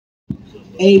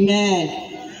Amen.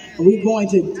 We're going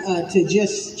to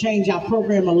just change our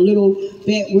program a little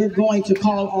bit. We're going to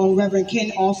call on Reverend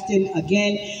Ken Austin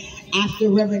again. After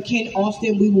Reverend Ken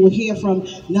Austin, we will hear from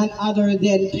none other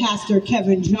than Pastor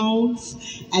Kevin Jones.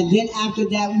 And then after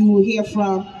that, we will hear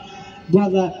from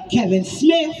Brother Kevin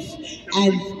Smith.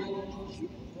 And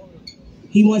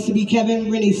he wants to be Kevin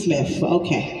Rennie Smith.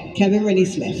 Okay, Kevin Rennie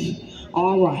Smith.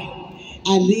 All right.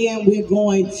 And then we're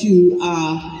going to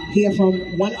hear from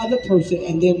one other person,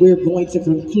 and then we're going to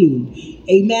conclude.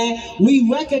 Amen. We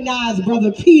recognize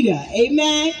Brother Peter.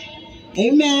 Amen.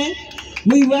 Amen.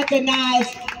 We recognize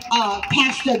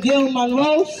Pastor Gil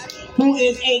Monroe, who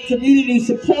is a community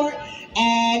support,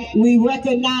 and we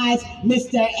recognize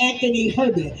Mr. Anthony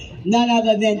Herbert, none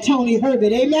other than Tony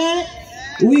Herbert. Amen.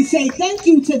 We say thank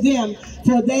you to them,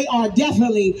 for they are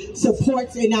definitely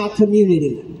supports in our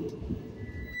community.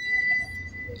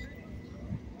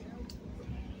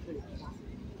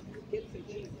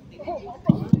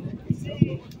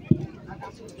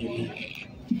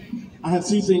 I have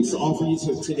two things to offer you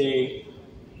today.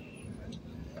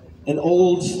 An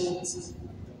old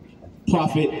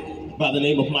prophet by the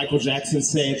name of Michael Jackson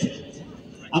said,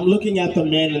 "I'm looking at the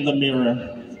man in the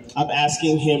mirror. I'm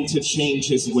asking him to change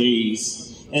his ways.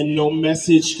 And no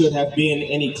message could have been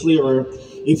any clearer.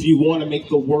 If you want to make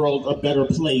the world a better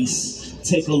place,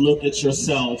 take a look at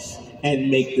yourself and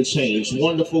make the change."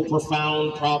 Wonderful,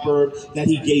 profound proverb that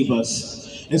he gave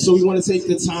us. And so we want to take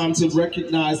the time to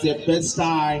recognize that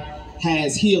Bed-Stuy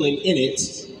has healing in it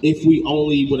if we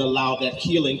only would allow that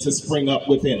healing to spring up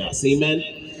within us. Amen?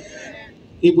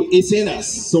 It's in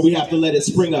us, so we have to let it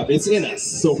spring up. It's in us.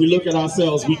 So if we look at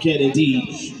ourselves, we can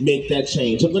indeed make that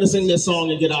change. I'm going to sing this song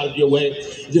and get out of your way.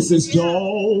 This says,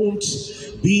 "Don't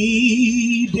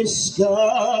be discouraged.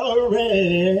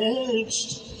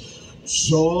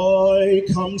 Joy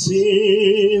comes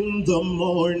in the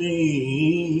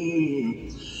morning.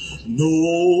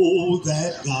 Know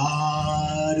that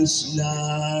God is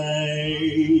nigh.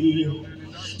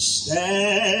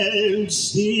 Stand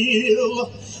still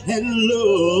and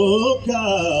look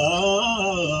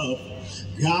up.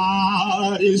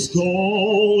 God is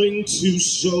going to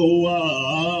show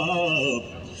up.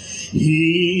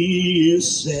 He is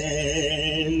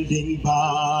standing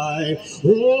by.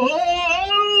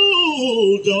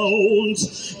 Oh, don't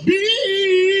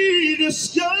be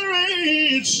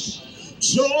discouraged.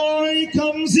 Joy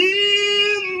comes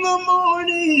in the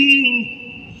morning.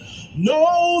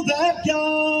 Know that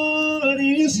God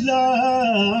is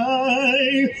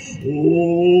nigh.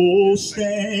 Oh,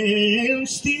 stand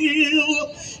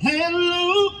still and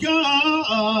look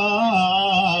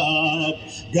up.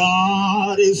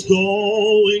 God is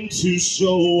going to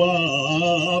show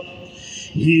up.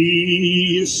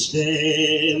 He is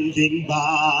standing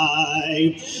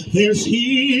by. There's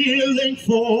healing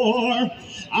for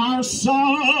our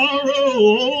sorrow.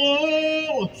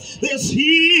 There's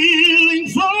healing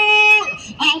for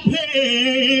our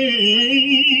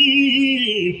pain.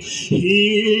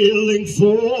 Healing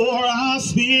for our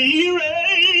spirits.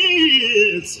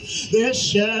 There's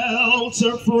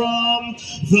shelter from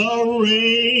the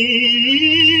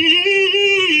rain.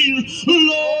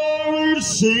 Lord,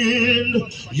 send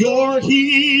your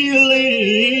healing.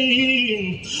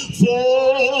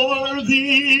 For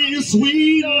this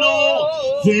we know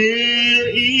there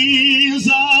is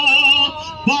a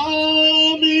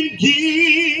balm in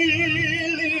Gilead.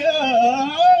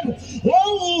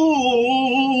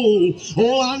 Oh,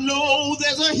 oh, I know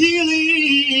there's a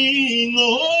healing.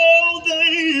 Oh,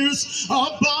 there's a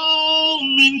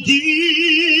balm in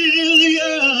Gilead.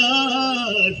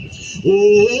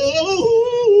 Oh,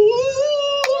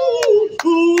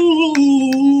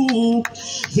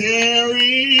 there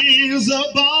is a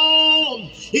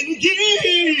balm in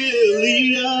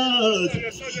Gilead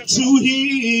to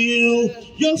heal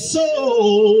your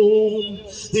soul.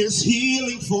 There's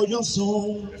healing for your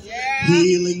soul.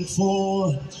 Healing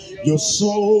for your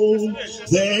soul.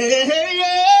 There's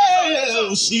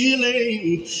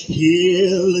healing.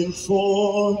 Healing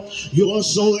for your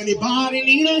soul. Anybody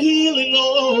need a healing?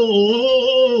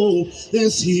 Oh,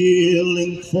 there's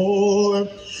healing for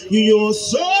your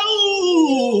soul.